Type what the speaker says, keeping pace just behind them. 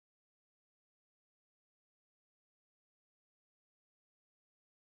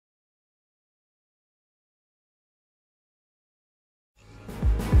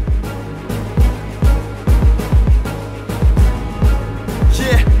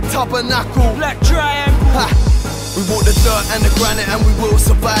Tabanacle, black triangle. Ha. We walk the dirt and the granite and we will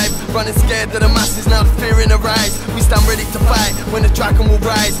survive. Running scared of the masses, now the fear in the rise. We stand ready to fight when the dragon will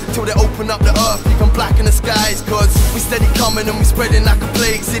rise. Till they open up the earth, even blacken the skies. Cause we steady coming and we spreading like a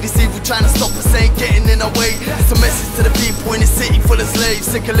plague. City's evil trying to stop us, ain't getting in our way. It's a message to the people in the city full of slaves.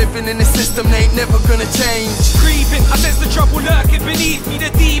 Sick of living in the system, they ain't never gonna change. Grieving, I sense the trouble lurking beneath me.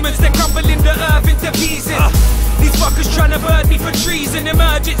 The demons, they're crumbling the earth into pieces. These fuckers trying to burn me for treason.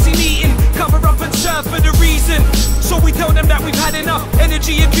 Emergency meeting, cover up and serve for the reason. So we tell them that we've had enough.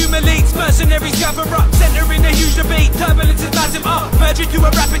 Energy accumulates, mercenaries gather up, centering a huge debate. Turbulence is massive up, merge into a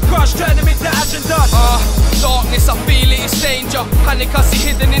rapid crush, turn them into ash and dust. Darkness, I feel it, it's danger. Panic I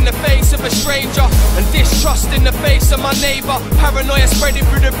see hidden in the face of a stranger, and distrust in the face of my neighbour. Paranoia spreading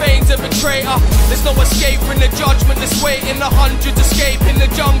through the veins of a traitor. There's no escape from the judgment that's waiting. The hundreds escaping the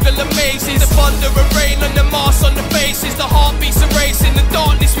jungle of mazes. The thunder and rain and the mask on the faces. The heartbeats are racing, the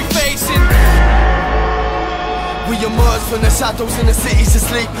darkness we facing. We emerge from the shadows in the cities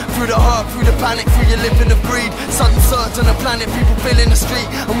asleep. Through the hurt, through the panic, through your living of greed. Sudden surge on the planet, people filling the street.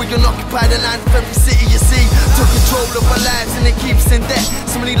 And we can occupy the land of every city you see. Took control of our lives and it keeps in debt.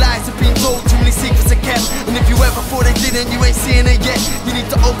 So many lies have been told, too many secrets are kept. And if you ever thought they didn't, you ain't seeing it yet. You need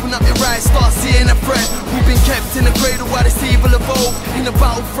to open up your eyes, start seeing a threat. We've been kept in the cradle while this evil evolved. In the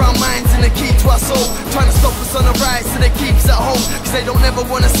battle for our minds and the key to our soul. Trying to stop us on the rise so they keep us at home. Cause they don't ever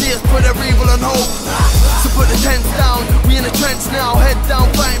wanna see us put their evil on hold. So put the tents down, we in the trench now. Head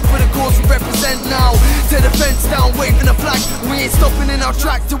down, fighting for the cause we represent now. Tear the fence down, waving the flag. We ain't stopping in our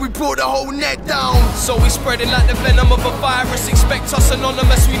track till we brought the whole net down. So we spreading like the venom of a virus. Expect us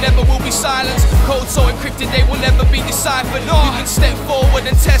anonymous, we never will be silenced. Code so encrypted they will never be deciphered. You can step forward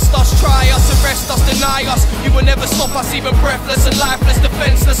and test us, try us, arrest us, deny us. You will never stop us, even breathless and lifeless,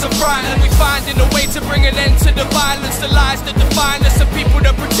 defenseless and frightened. We finding a way to bring an end to the violence, the lies that define us, and people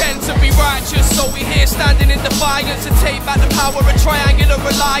that pretend to be righteous. So we here standing in defiance to take back the power of triangular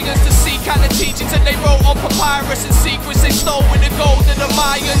alliance. To seek out the teachings that they wrote on papyrus and secrets they stole with the gold of the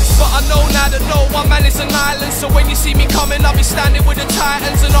Mayans. But I know now that no one man is an island. So when you see me coming, I'll be standing with the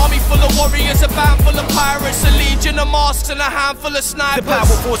titans. An army full of warriors, a band full of pirates, a legion of masks and a handful of snipers. The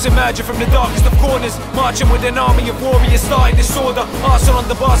power force emerging from the darkest of corners, marching with an army of warriors, starting disorder. Arson on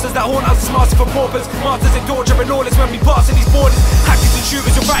the bastards that haunt us, smarting for paupers. Martyrs and torture and lawless when we passing these borders. Hackers and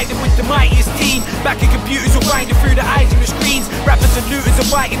shooters are riding with the mightiest team. Backing computers are grinding through the eyes of the screens. Rappers and looters are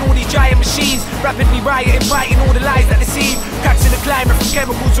fighting all these giant machines. Rapidly rioting, fighting all the lies that deceive. Cracks in the climate from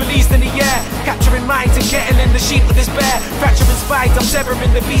chemicals released in the air. Capturing minds and kettling the sheep of despair. Fracturing spines, I'm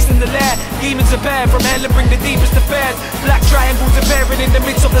severing the beast in the lair. Demons appear from hell and bring the deepest affairs. Black triangles appearing in the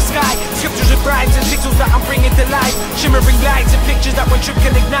midst of the sky. Scriptures with rhymes and pixels that I'm bringing to life. Shimmering lights and pictures that one trip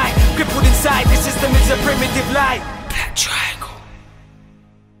can ignite. Crippled inside, this system is a primitive lie. Black triangle.